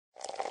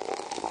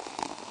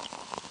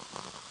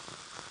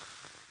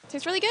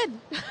Tastes really good.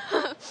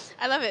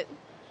 I love it.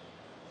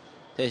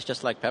 Tastes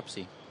just like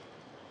Pepsi.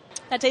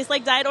 That tastes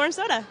like Diet Orange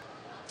Soda.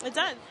 It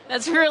does.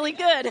 That's really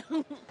good.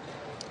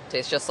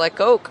 Tastes just like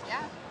Coke.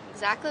 Yeah,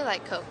 exactly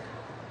like Coke.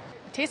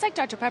 Tastes like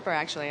Dr. Pepper,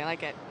 actually. I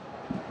like it.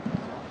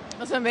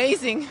 That's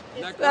amazing.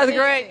 That's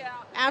great.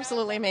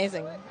 Absolutely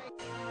amazing.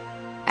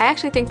 I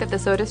actually think that the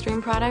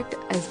SodaStream product,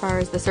 as far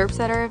as the syrups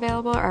that are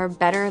available, are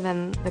better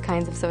than the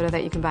kinds of soda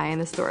that you can buy in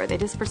the store. They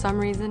just, for some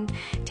reason,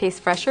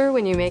 taste fresher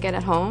when you make it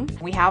at home.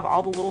 We have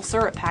all the little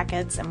syrup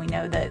packets, and we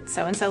know that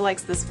so-and-so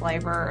likes this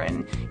flavor,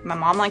 and my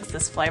mom likes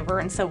this flavor,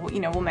 and so,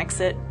 we'll mix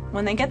it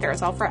when they get there.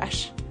 It's all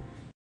fresh.